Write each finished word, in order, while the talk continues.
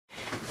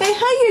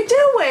how you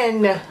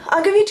doing?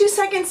 I'll give you 2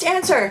 seconds to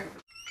answer.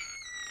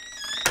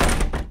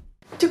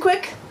 Too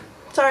quick?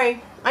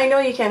 Sorry. I know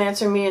you can't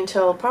answer me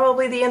until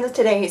probably the end of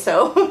today,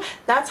 so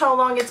that's how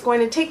long it's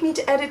going to take me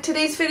to edit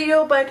today's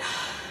video, but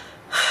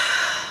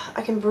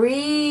I can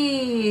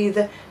breathe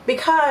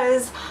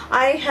because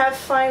I have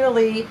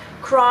finally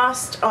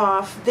crossed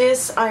off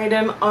this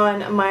item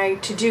on my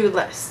to-do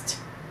list.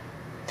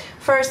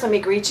 First, let me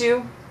greet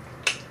you.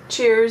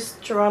 Cheers,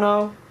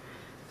 Toronto.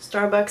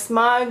 Starbucks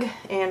mug,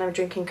 and I'm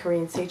drinking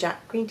Korean Sejak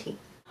green tea.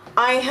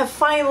 I have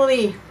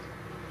finally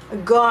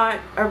got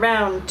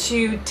around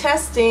to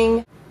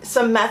testing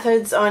some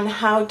methods on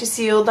how to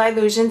seal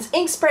Dylusions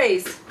ink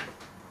sprays,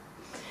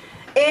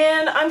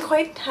 and I'm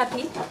quite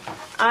happy.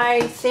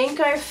 I think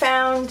I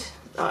found,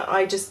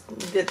 I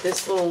just did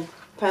this little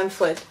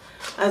pamphlet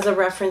as a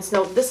reference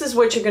note. This is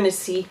what you're going to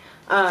see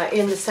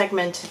in the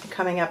segment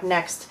coming up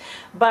next,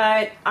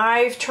 but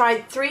I've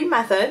tried 3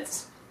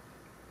 methods,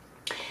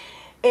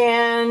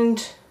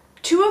 and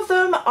 2 of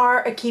them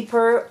are a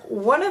keeper,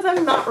 1 of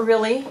them not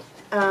really.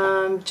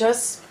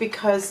 Just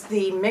because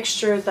the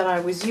mixture that I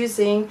was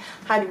using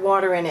had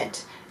water in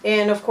it.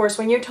 And of course,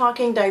 when you're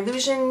talking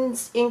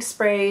Dylusions ink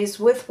sprays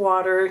with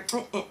water,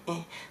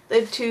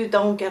 the 2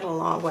 don't get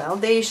along well.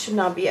 They should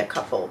not be a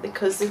couple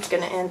because it's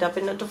going to end up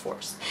in a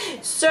divorce.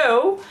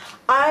 So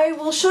I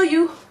will show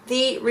you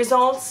the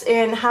results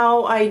and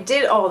how I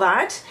did all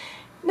that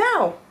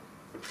now.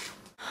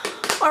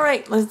 All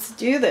right, let's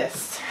do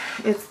this.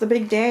 It's the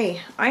big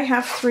day. I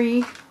have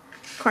 3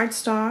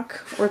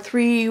 cardstock or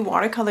 3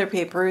 watercolor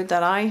paper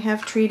that I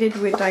have treated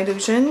with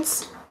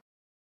Dylusions.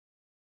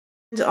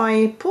 And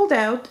I pulled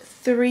out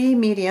 3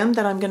 medium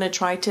that I'm going to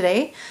try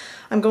today.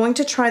 I'm going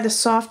to try the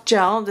soft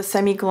gel, the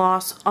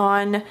semi-gloss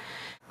on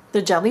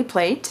the jelly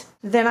plate.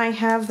 Then I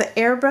have the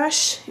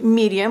airbrush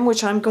medium,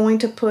 which I'm going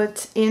to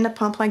put in a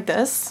pump like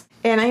this.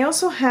 And I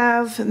also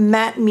have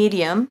matte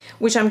medium,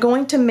 which I'm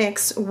going to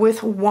mix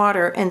with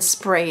water and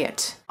spray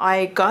it.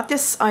 I got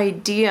this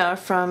idea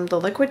from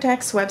the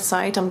Liquitex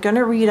website. I'm going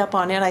to read up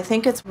on it. I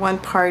think it's 1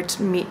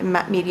 part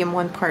matte medium,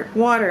 1 part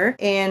water,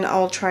 and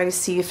I'll try to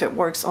see if it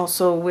works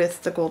also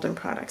with the golden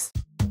products.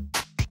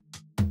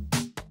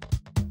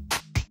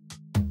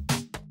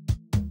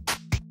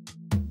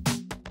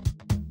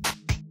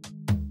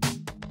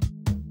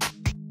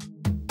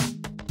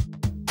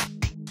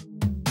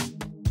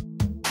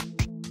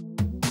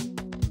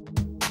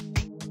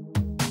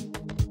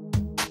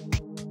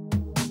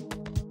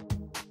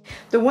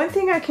 The one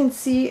thing I can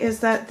see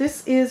is that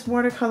this is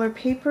watercolor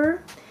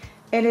paper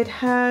and it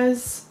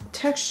has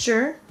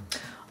texture.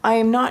 I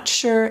am not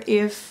sure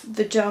if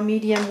the gel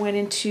medium went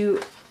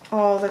into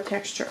all the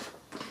texture,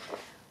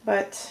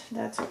 but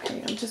that's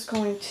okay. I'm just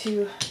going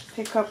to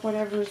pick up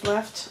whatever's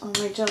left on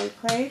my jelly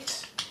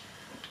plate.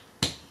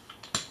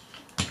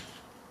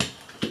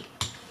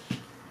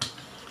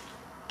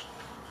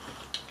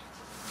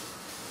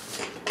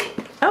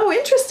 Oh,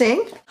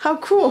 interesting. How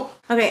cool.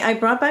 Okay, I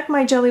brought back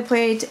my jelly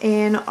plate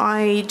and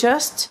I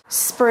just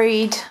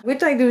sprayed with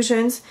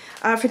Dylusions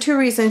for 2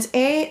 reasons.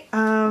 A,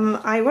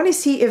 I want to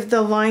see if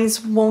the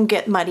lines won't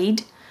get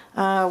muddied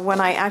when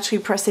I actually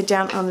press it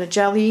down on the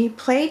jelly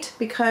plate,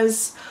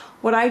 because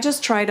what I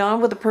just tried on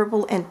with the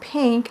purple and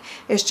pink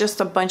is just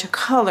a bunch of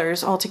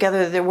colors all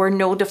together. There were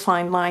no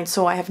defined lines,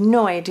 so I have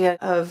no idea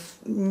of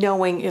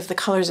knowing if the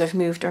colors have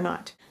moved or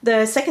not.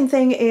 The second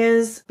thing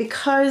is,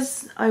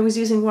 because I was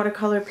using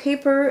watercolor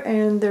paper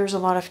and there's a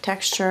lot of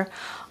texture,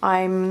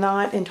 I'm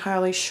not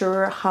entirely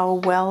sure how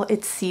well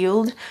it's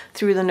sealed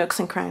through the nooks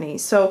and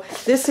crannies. So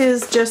this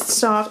is just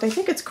soft, I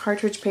think it's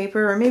cartridge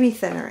paper or maybe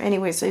thinner.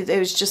 Anyways, it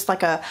was just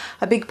like a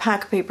big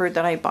pack of paper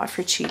that I bought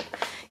for cheap.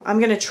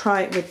 I'm gonna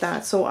try it with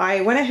that. So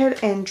I went ahead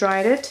and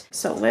dried it.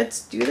 So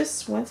let's do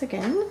this once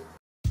again.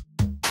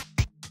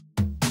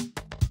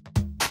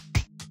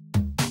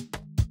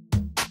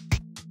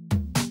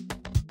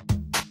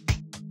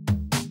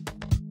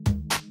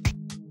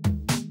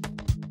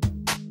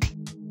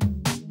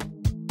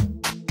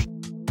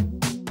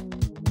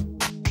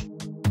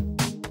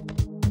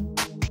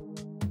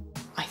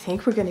 I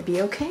think we're gonna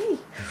be okay.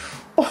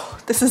 Oh,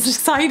 this is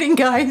exciting,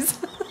 guys.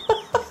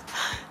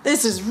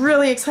 This is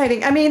really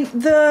exciting. I mean,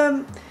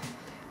 the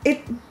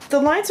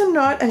lines are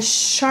not as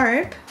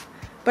sharp,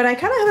 but I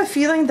kind of have a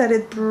feeling that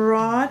it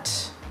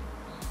brought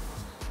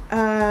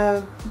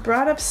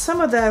up some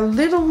of the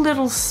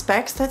little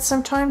specks that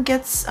sometimes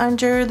gets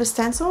under the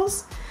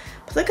stencils.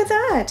 But look at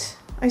that.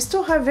 I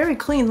still have very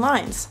clean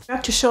lines. I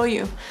have to show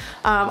you.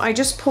 I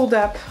just pulled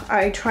up,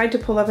 I tried to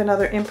pull up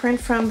another imprint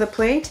from the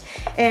plate,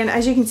 and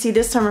as you can see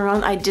this time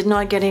around, I did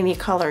not get any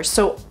color.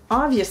 So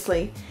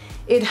obviously,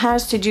 it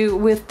has to do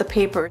with the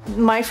paper.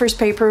 My first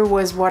paper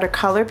was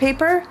watercolor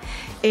paper,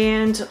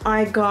 and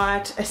I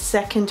got a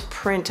second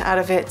print out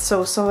of it.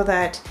 So some of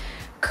that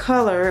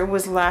color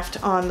was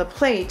left on the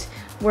plate,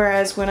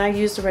 whereas when I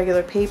used the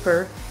regular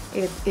paper,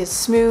 it is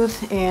smooth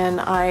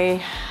and I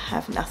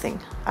have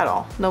nothing at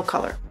all, no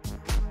color.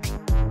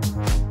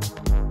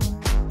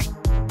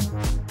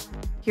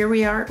 Here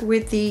we are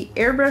with the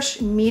airbrush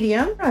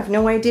medium. I have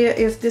no idea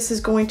if this is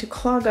going to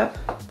clog up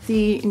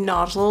the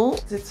nozzle.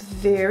 It's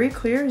very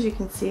clear, as you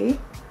can see.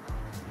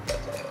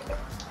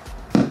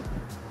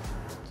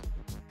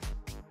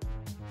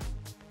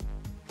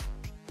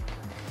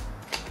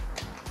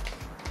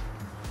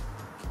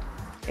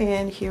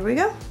 And here we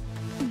go.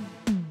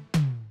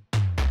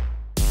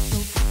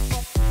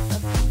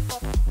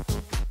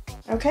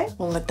 Okay,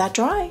 we'll let that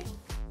dry.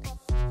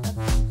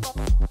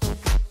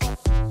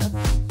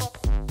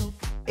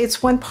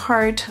 It's 1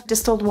 part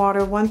distilled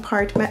water, 1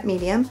 part matte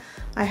medium.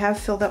 I have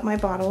filled up my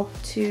bottle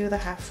to the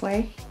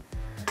halfway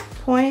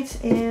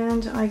point,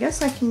 and I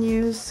guess I can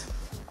use,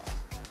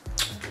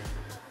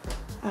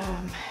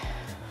 I'm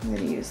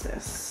gonna use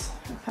this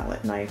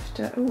palette knife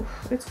to, ooh,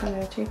 it's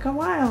gonna take a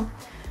while.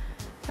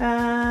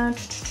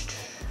 Let's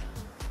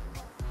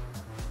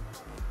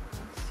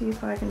see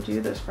if I can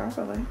do this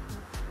properly.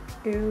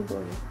 Oh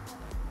boy.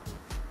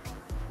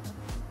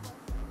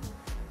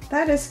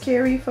 That is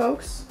scary,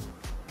 folks.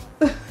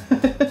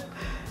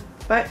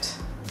 But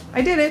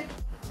I did it.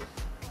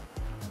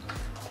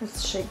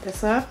 Let's shake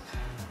this up.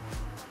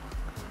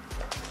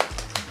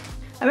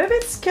 I'm a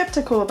bit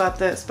skeptical about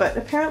this, but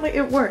apparently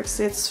it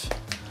works. It's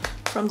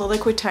from the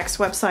Liquitex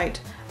website.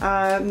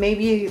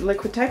 Maybe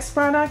Liquitex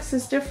products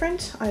is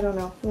different. I don't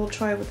know. We'll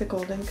try it with the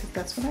golden because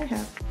that's what I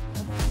have.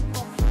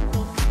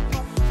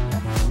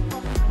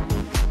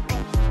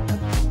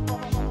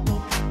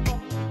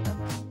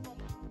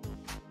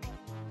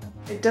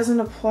 It doesn't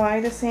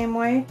apply the same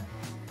way.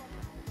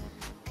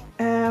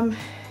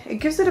 It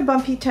gives it a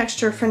bumpy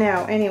texture for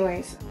now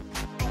anyways.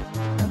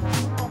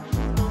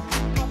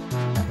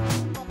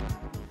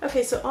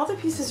 Okay, so all the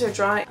pieces are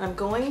dry. I'm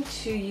going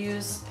to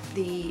use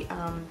the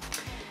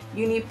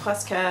Uni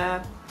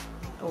Posca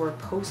or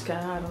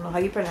Posca, I don't know how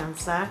you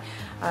pronounce that,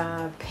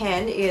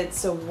 pen.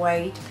 It's a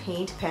white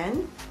paint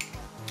pen.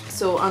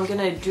 So I'm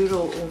gonna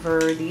doodle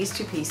over these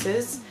 2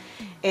 pieces.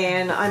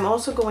 And I'm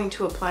also going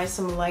to apply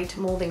some light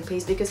molding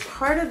paste because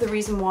part of the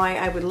reason why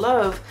I would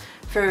love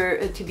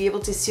to be able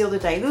to seal the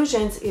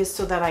Dylusions is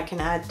so that I can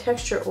add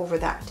texture over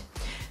that.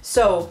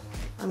 So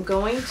I'm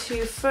going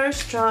to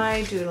first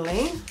try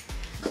doodling,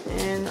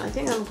 and I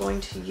think I'm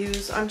going to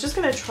use, I'm just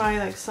going to try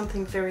like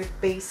something very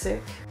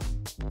basic.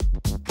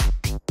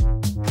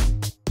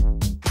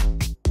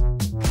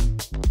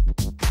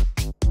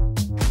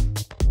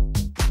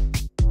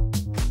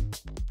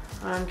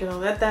 I'm gonna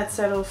let that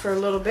settle for a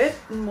little bit,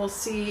 and we'll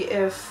see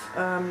if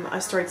I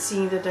start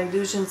seeing the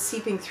dilution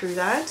seeping through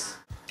that.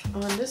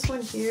 On this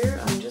one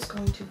here, I'm just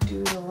going to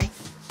doodle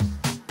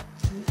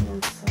the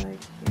inside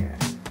here.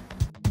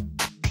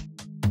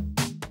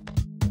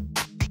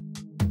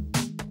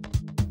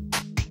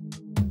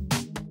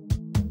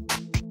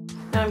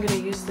 Now I'm gonna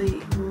use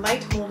the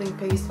light molding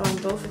paste on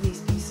both of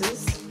these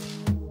pieces.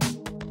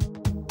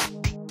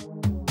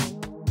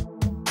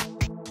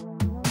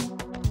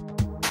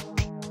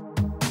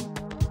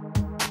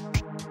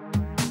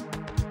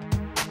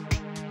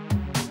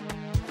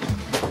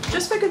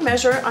 Just for good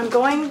measure, I'm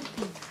going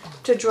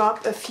to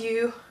drop a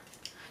few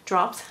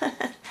drops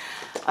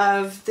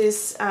of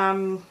this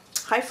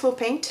high flow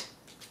paint.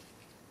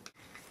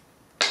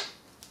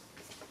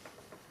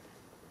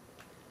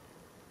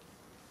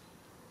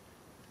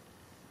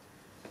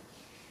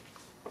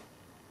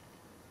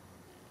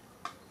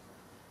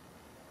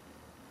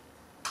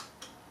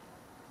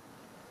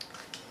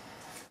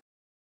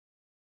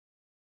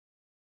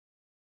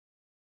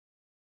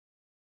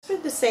 For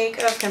the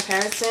sake of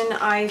comparison,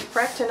 I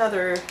prepped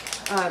another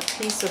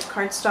piece of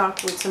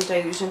cardstock with some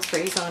Dylusions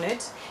sprays on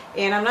it,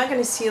 and I'm not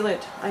going to seal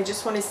it. I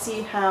just want to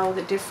see how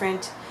the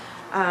different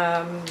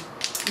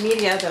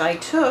media that I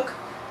took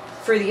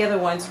for the other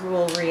ones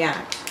will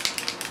react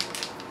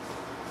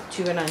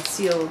to an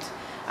unsealed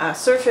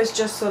surface,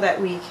 just so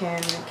that we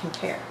can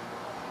compare.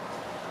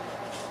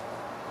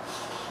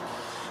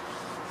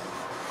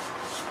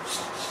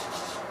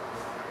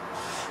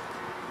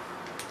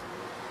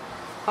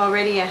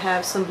 Already I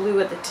have some blue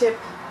at the tip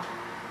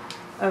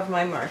of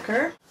my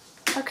marker.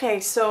 Okay,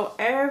 so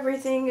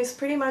everything is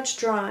pretty much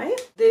dry.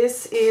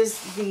 This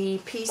is the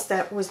piece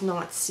that was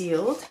not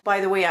sealed.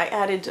 By the way, I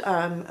added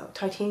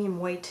titanium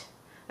white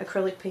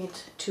acrylic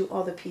paint to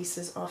all the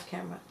pieces off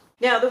camera.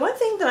 Now, the one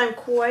thing that I'm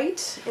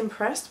quite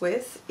impressed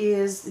with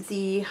is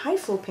the high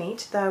flow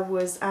paint that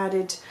was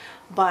added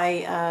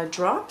by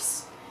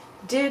Drops.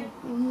 Did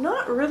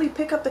not really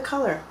pick up the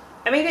color.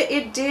 I mean,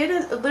 it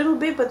did a little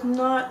bit, but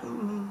not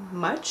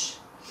much.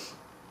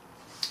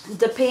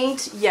 The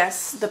paint,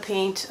 yes, the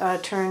paint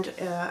turned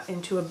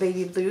into a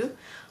baby blue.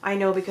 I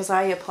know because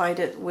I applied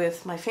it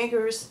with my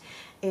fingers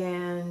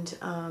and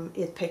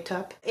it picked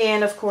up.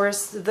 And of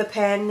course the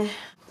pen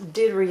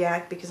did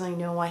react because I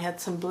know I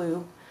had some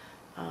blue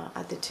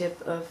at the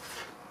tip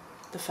of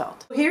the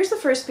felt. Here's the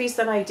first piece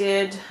that I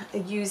did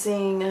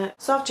using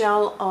soft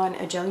gel on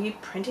a jelly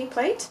printing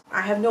plate.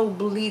 I have no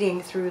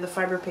bleeding through the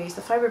fiber paste.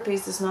 The fiber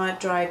paste is not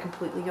dry,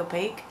 completely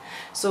opaque,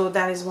 so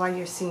that is why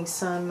you're seeing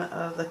some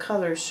of the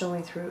colors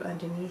showing through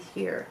underneath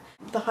here.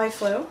 The high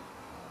flow,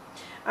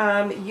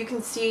 you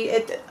can see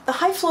it. The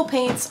high flow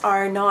paints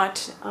are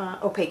not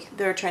opaque,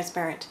 they're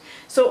transparent.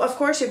 So of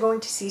course you're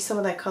going to see some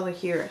of that color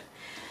here.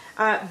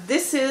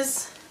 This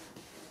is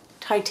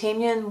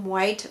titanium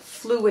white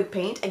fluid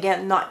paint,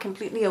 again not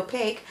completely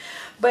opaque,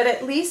 but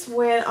at least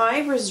when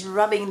I was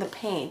rubbing the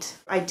paint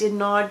I did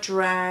not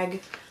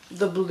drag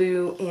the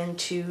blue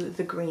into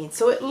the green,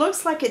 so it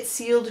looks like it's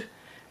sealed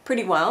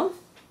pretty well.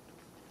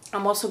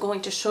 I'm also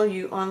going to show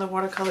you on the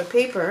watercolor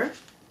paper,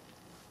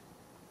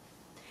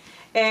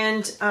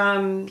 and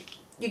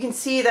you can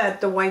see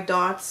that the white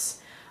dots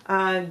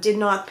did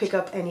not pick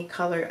up any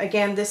color.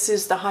 Again, this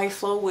is the high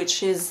flow,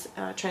 which is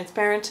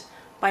transparent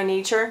by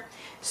nature,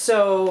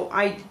 so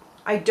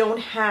I don't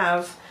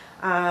have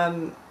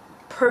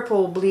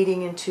purple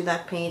bleeding into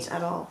that paint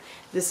at all.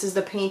 This is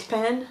the paint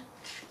pen.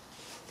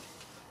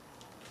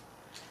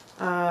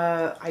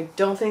 I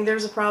don't think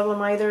there's a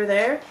problem either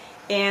there.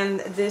 And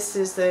this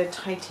is the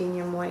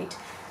titanium white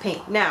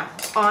paint. Now,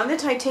 on the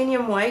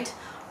titanium white,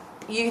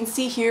 you can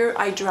see here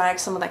I drag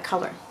some of that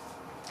color.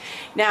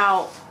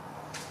 Now,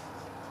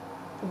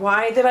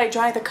 why did I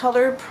drag the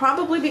color?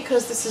 Probably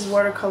because this is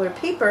watercolor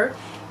paper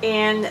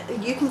and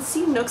you can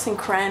see nooks and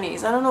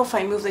crannies. I don't know if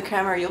I move the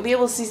camera, you'll be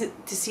able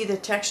to see the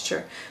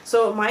texture.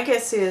 So my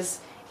guess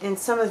is in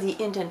some of the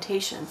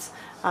indentations,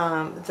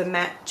 the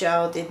matte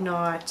gel did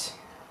not,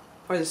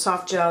 or the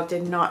soft gel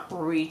did not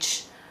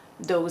reach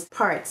those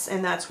parts,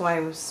 and that's why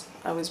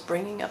I was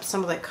bringing up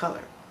some of that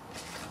color.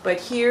 But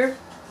here,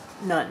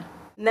 none.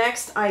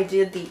 Next, I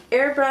did the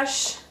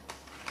airbrush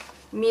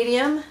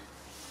medium,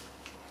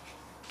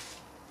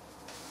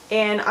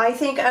 and I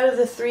think out of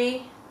the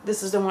three,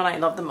 this is the one I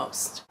love the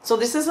most. So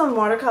this is on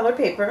watercolor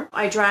paper.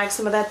 I dragged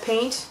some of that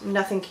paint,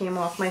 nothing came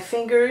off my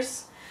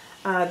fingers.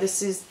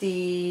 This is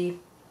the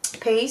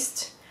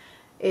paste.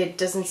 It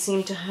doesn't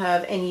seem to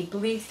have any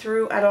bleed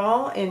through at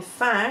all. In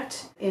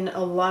fact, in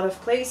a lot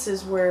of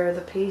places where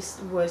the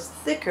paste was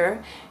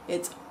thicker,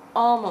 it's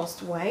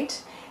almost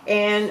white.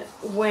 And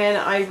when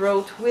I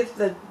wrote with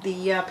the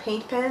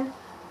paint pen,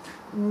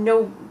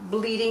 no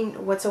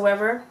bleeding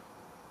whatsoever.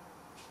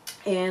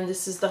 And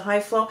this is the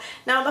high flow.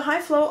 Now the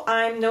high flow,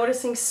 I'm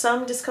noticing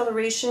some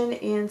discoloration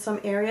in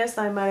some areas.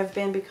 That might have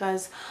been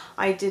because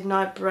I did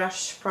not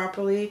brush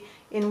properly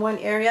in one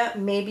area,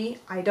 maybe,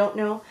 I don't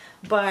know,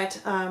 but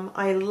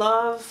I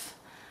love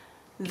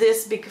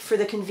this for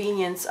the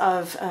convenience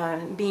of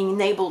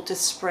being able to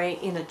spray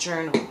in a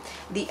journal.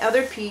 The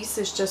other piece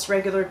is just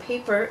regular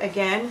paper,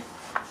 again,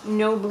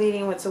 no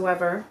bleeding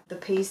whatsoever. The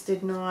paste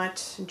did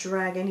not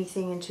drag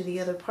anything into the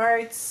other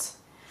parts,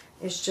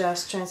 it's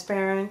just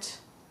transparent,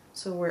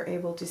 so we're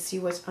able to see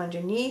what's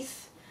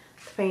underneath.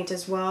 The paint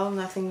as well,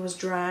 nothing was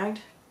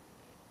dragged.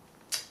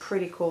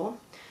 Pretty cool.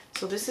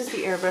 So this is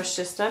the airbrush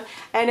system,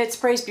 and it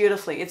sprays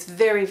beautifully. It's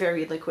very,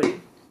 very liquidy.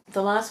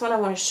 The last one I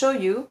want to show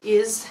you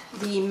is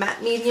the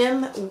matte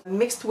medium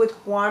mixed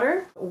with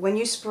water. When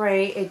you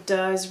spray, it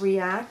does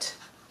react.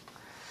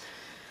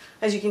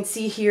 As you can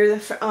see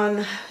here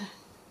on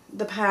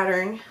the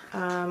pattern,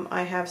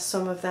 I have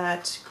some of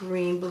that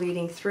green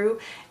bleeding through,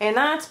 and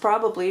that's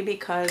probably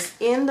because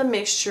in the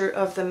mixture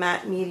of the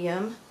matte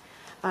medium,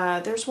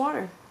 there's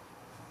water.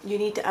 You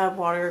need to add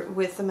water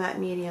with the matte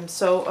medium.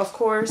 So of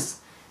course,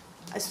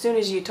 as soon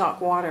as you talk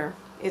water,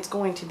 it's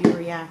going to be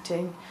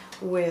reacting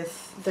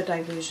with the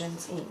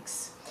Dylusions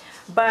inks.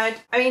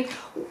 But I mean,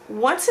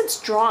 once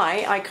it's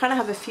dry, I kind of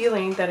have a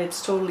feeling that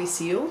it's totally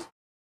sealed.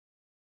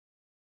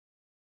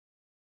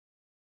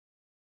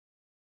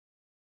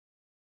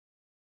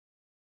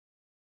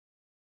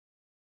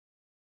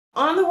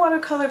 On the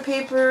watercolor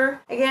paper,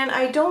 again,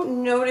 I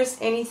don't notice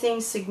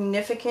anything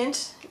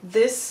significant.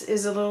 This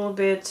is a little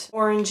bit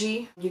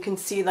orangey. You can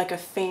see like a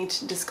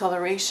faint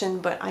discoloration,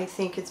 but I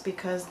think it's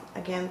because,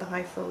 again, the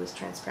high flow is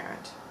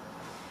transparent.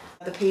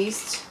 The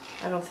paste,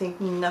 I don't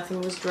think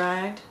nothing was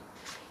dragged.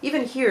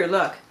 Even here,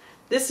 look,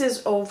 this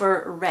is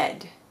over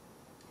red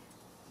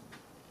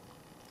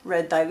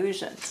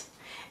Dylusions.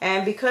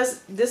 And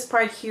because this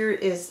part here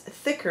is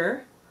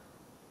thicker,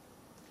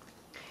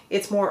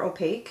 it's more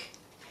opaque.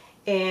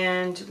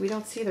 And we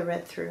don't see the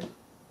red through.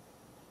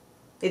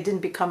 It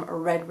didn't become a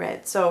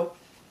red. So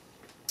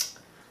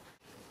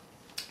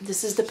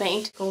this is the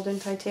paint, golden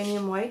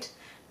titanium white,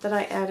 that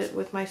I added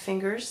with my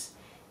fingers,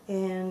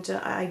 and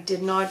I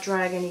did not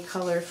drag any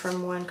color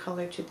from one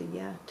color to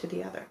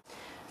the other.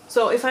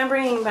 So if I'm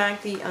bringing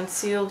back the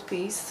unsealed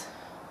piece,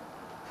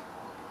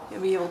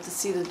 you'll be able to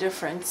see the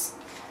difference.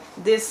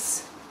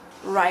 This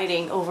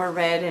writing over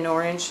red and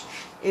orange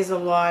is a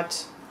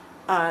lot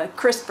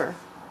crisper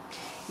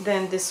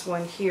than this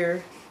one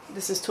here.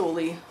 This is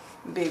totally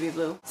baby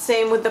blue.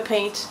 Same with the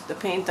paint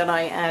that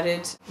I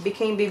added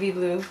became baby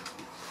blue.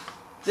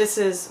 This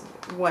is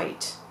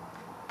white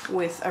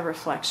with a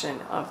reflection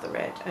of the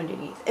red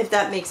underneath, if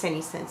that makes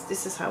any sense.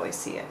 This is how I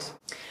see it.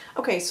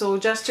 Okay, so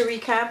just to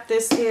recap,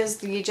 this is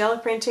the gel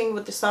printing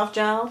with the soft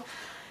gel.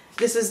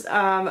 This is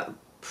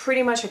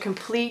pretty much a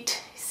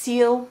complete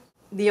seal.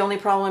 The only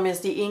problem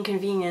is the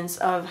inconvenience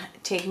of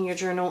taking your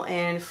journal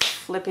and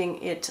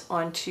flipping it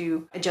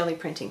onto a jelly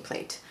printing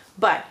plate.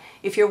 But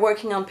if you're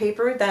working on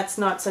paper, that's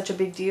not such a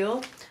big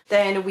deal.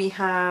 Then we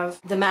have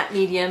the matte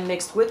medium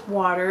mixed with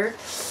water.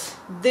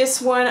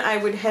 This one I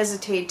would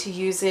hesitate to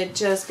use it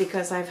just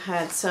because I've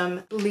had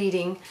some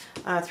bleeding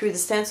through the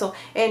stencil.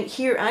 And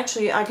here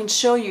actually I can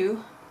show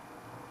you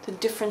the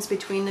difference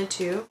between the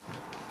two.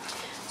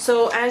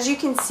 So as you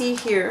can see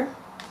here,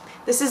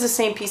 this is the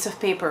same piece of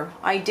paper.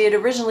 I did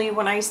originally,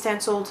 when I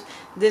stenciled,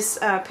 this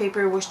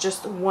paper was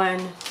just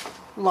one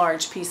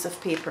large piece of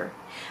paper.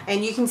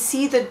 And you can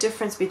see the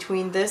difference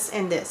between this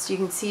and this. You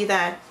can see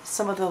that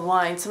some of the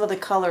lines, some of the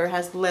color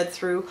has bled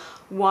through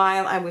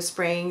while I was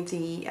spraying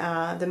the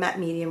matte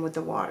medium with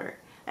the water.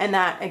 And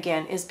that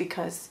again is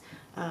because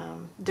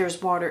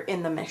there's water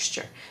in the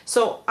mixture.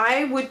 So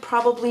I would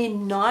probably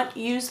not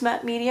use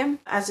matte medium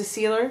as a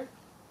sealer.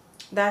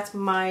 That's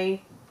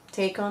my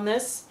take on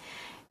this.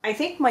 I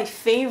think my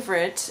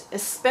favorite,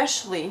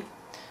 especially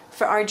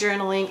for art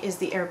journaling, is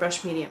the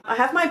airbrush medium. I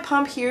have my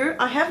pump here.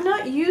 I have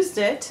not used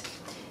it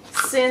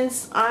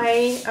since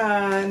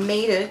I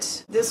made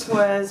it. This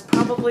was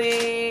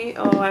probably,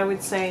 oh, I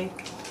would say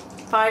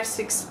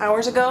 5-6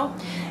 hours ago,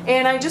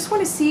 and I just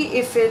want to see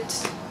if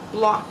it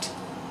blocked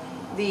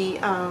the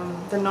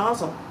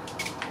nozzle.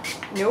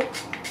 Nope,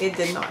 it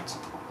did not.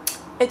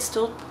 It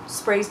still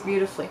sprays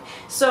beautifully.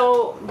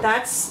 So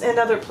that's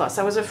another plus.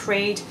 I was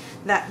afraid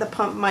that the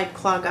pump might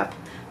clog up,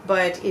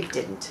 but it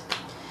didn't.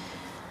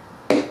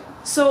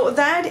 So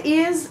that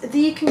is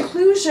the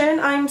conclusion.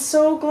 I'm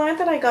so glad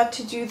that I got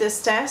to do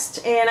this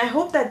test, and I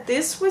hope that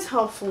this was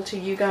helpful to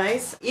you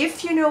guys.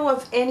 If you know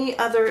of any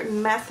other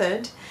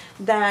method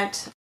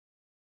that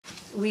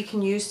we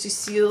can use to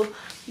seal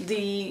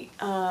the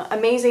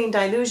amazing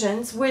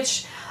Dylusions,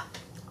 which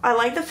I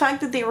like the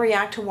fact that they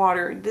react to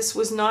water. This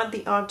was not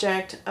the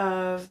object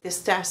of this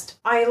test.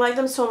 I like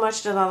them so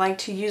much that I like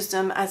to use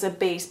them as a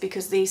base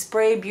because they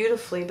spray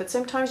beautifully, but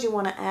sometimes you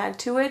want to add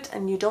to it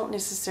and you don't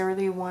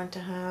necessarily want to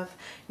have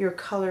your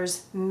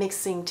colors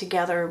mixing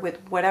together with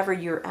whatever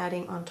you're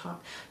adding on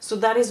top. So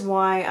that is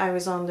why I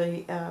was on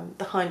the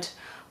hunt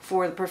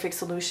for the perfect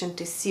solution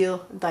to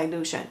seal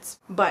Dylusions.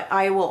 But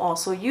I will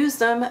also use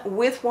them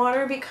with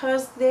water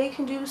because they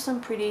can do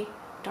some pretty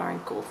darn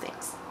cool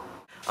things.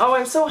 Oh,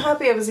 I'm so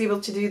happy I was able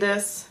to do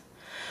this.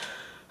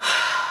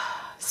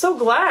 So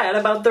glad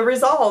about the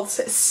results.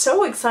 It's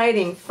so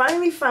exciting.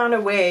 Finally found a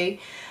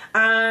way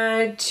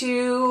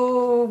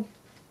to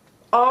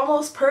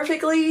almost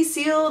perfectly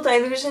seal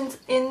Dylusions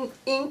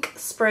Ink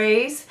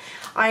Sprays.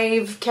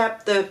 I've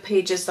kept the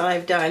pages that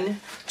I've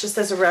done just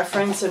as a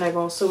reference, and I've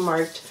also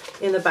marked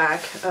in the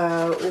back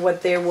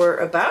what they were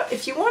about.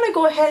 If you want to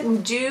go ahead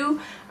and do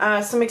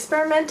some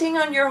experimenting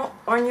on your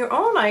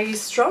own, I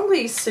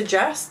strongly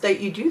suggest that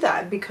you do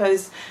that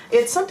because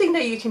it's something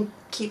that you can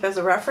keep as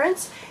a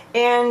reference,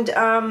 and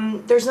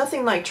there's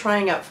nothing like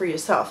trying out for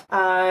yourself.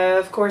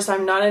 Of course,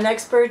 I'm not an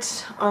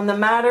expert on the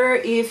matter.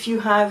 If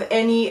you have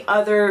any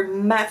other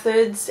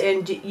methods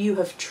and you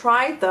have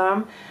tried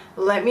them,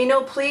 let me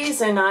know please,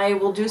 and I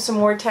will do some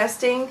more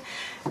testing.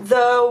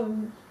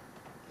 The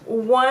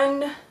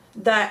one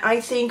that I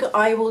think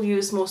I will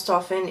use most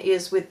often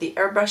is with the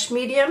airbrush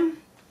medium.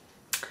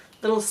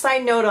 Little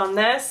side note on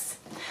this,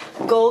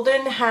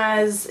 Golden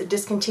has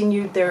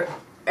discontinued their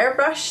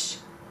airbrush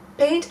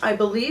paint, I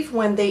believe,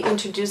 when they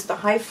introduced the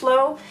high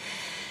flow.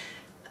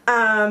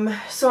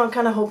 So I'm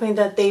kind of hoping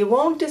that they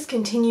won't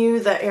discontinue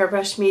the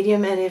airbrush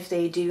medium, and if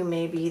they do,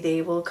 maybe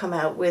they will come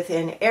out with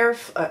an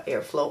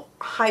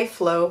high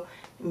flow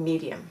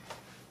medium.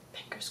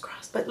 Fingers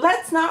crossed. But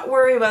let's not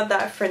worry about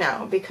that for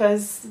now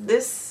because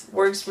this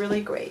works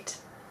really great.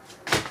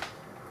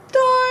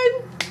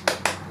 Done!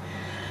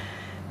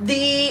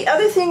 The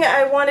other thing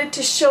I wanted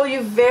to show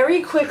you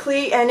very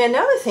quickly, and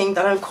another thing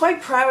that I'm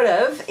quite proud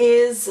of,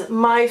 is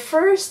my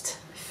first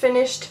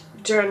finished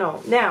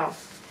journal. Now,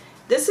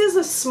 this is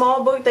a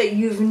small book that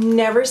you've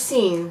never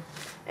seen,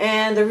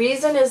 and the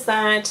reason is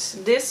that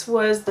this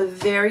was the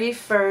very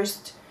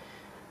first,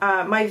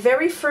 my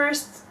very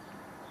first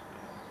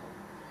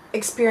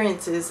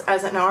experiences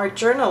as an art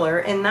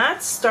journaler, and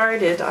that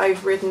started,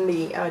 I've written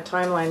the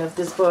timeline of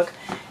this book,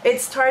 it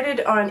started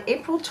on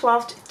April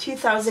 12th,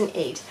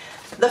 2008.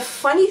 The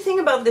funny thing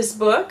about this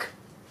book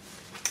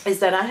is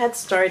that I had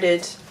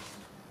started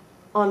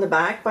on the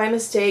back by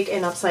mistake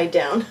and upside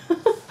down.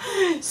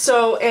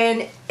 So,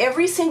 and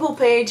every single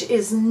page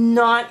is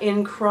not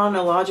in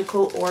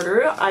chronological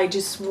order. I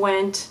just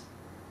went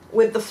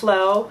with the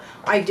flow.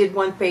 I did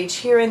one page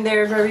here and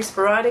there very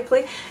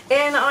sporadically,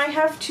 and I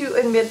have to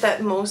admit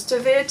that most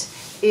of it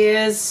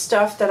is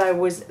stuff that I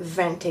was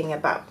venting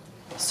about.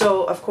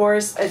 So of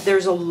course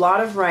there's a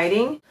lot of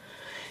writing,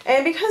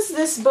 and because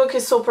this book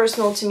is so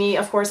personal to me,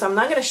 of course I'm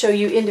not going to show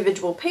you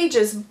individual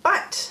pages,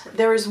 but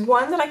there is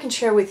one that I can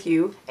share with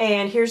you,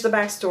 and here's the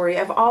backstory.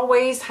 I've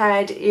always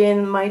had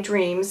in my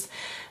dreams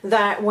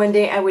that one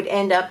day I would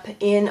end up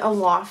in a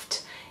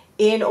loft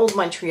in Old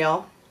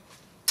Montreal,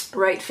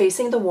 right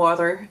facing the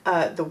water,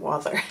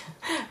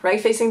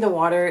 right facing the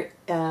water,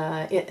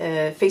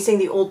 facing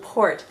the old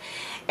port.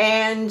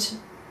 And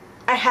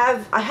I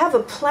have a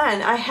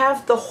plan. I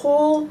have the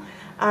whole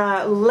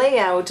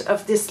layout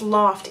of this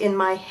loft in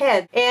my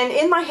head. And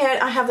in my head,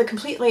 I have the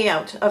complete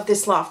layout of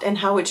this loft and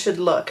how it should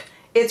look.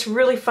 It's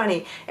really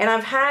funny, and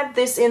I've had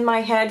this in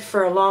my head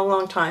for a long,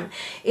 long time.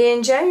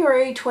 In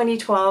January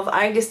 2012,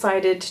 I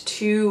decided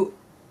to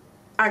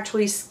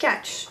actually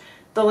sketch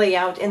the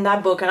layout in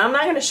that book, and I'm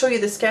not going to show you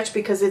the sketch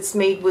because it's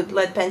made with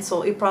lead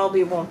pencil. It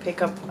probably won't be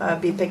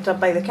picked up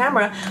by the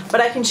camera,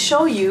 but I can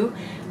show you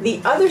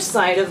the other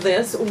side of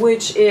this,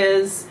 which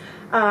is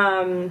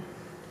mind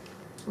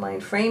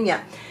frame.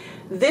 Yeah,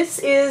 this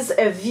is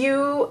a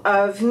view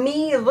of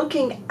me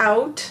looking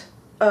out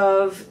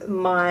of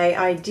my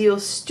ideal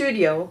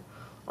studio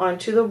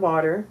onto the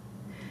water,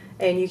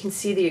 and you can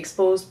see the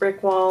exposed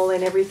brick wall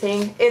and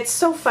everything. It's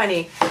so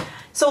funny.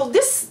 So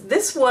this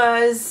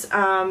was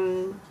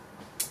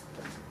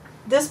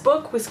this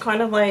book was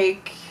kind of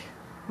like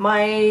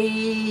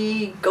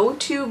my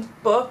go-to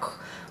book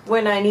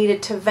when I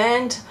needed to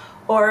vent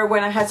or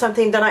when I had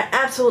something that I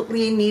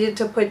absolutely needed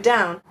to put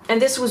down.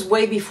 And this was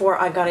way before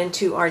I got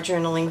into art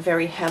journaling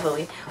very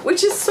heavily,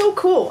 which is so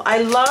cool.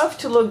 I love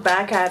to look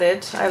back at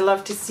it. I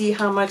love to see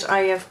how much I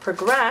have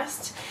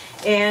progressed.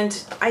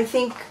 And I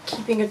think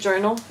keeping a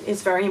journal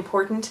is very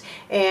important,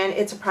 and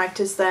it's a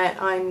practice that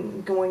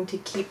I'm going to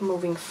keep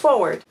moving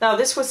forward. Now,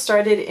 this was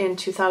started in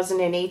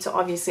 2008, so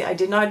obviously I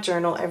did not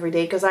journal every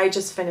day because I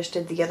just finished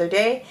it the other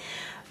day.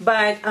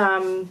 But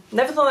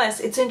nevertheless,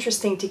 it's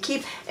interesting to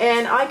keep,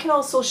 and I can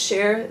also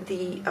share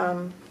the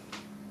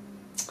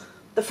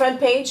front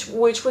page,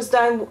 which was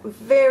done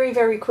very,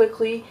 very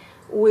quickly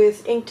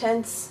with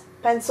Inktense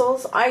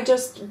pencils. I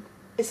just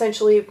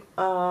essentially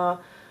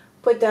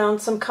put down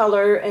some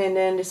color and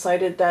then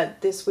decided that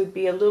this would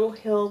be a little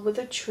hill with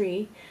a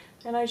tree,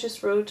 and I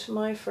just wrote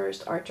my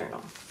first art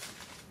journal.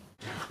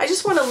 I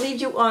just want to leave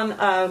you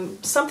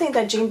on something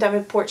that Jane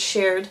Davenport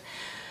shared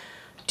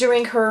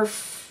during her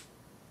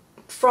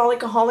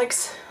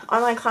Frolicaholics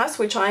online class,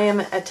 which I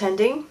am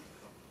attending.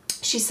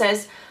 She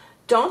says,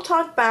 don't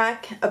talk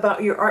back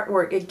about your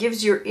artwork. It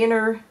gives your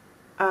inner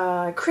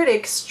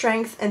critic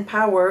strength and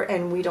power,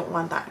 and we don't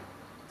want that.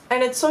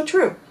 And it's so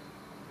true.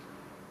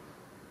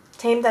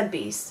 Tame that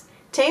beast.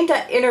 Tame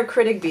that inner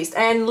critic beast.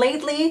 And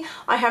lately,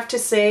 I have to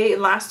say,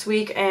 last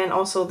week and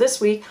also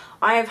this week,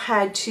 I have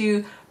had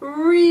to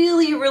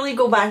really, really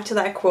go back to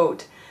that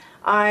quote.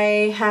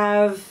 I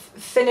have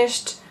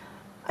finished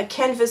a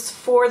canvas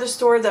for the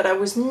store that I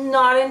was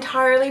not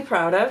entirely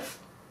proud of.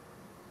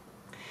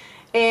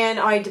 And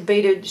I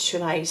debated,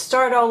 should I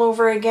start all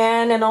over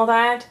again and all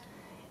that?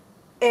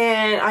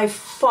 And I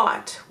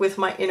fought with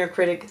my inner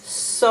critic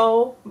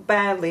so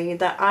badly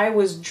that I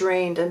was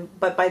drained.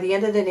 But by the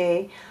end of the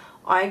day,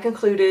 I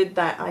concluded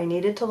that I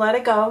needed to let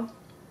it go.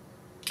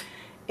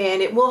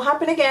 And it will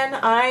happen again,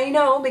 I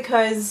know,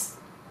 because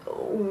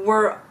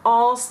we're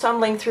all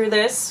stumbling through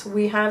this.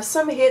 We have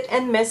some hit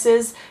and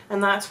misses,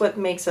 and that's what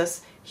makes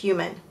us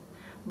human.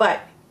 But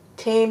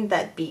tame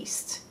that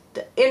beast.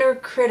 The inner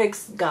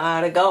critic's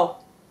gotta go.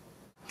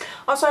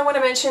 Also, I want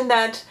to mention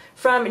that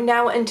from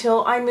now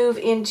until I move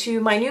into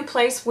my new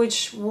place,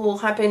 which will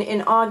happen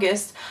in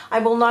August, I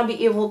will not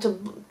be able to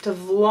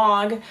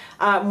vlog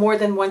more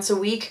than once a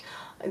week.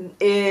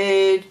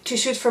 To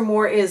shoot for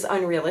more is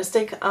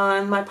unrealistic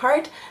on my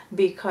part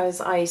because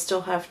I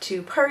still have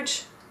to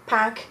purge,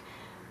 pack,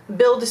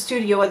 build a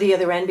studio at the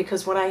other end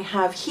because what I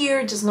have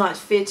here does not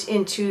fit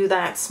into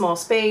that small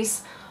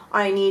space.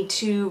 I need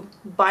to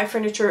buy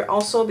furniture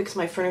also because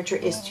my furniture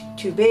is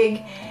too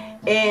big,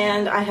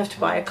 and I have to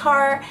buy a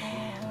car.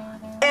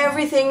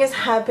 Everything is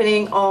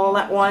happening all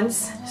at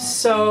once,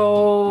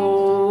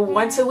 so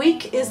once a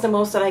week is the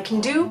most that I can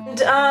do.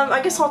 And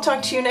I guess I'll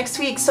talk to you next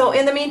week. So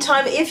in the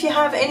meantime, if you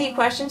have any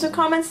questions or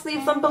comments,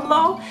 leave them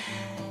below.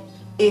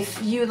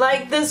 If you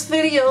like this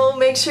video,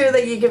 make sure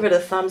that you give it a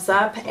thumbs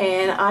up,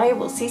 and I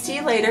will see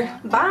you later.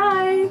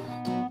 Bye!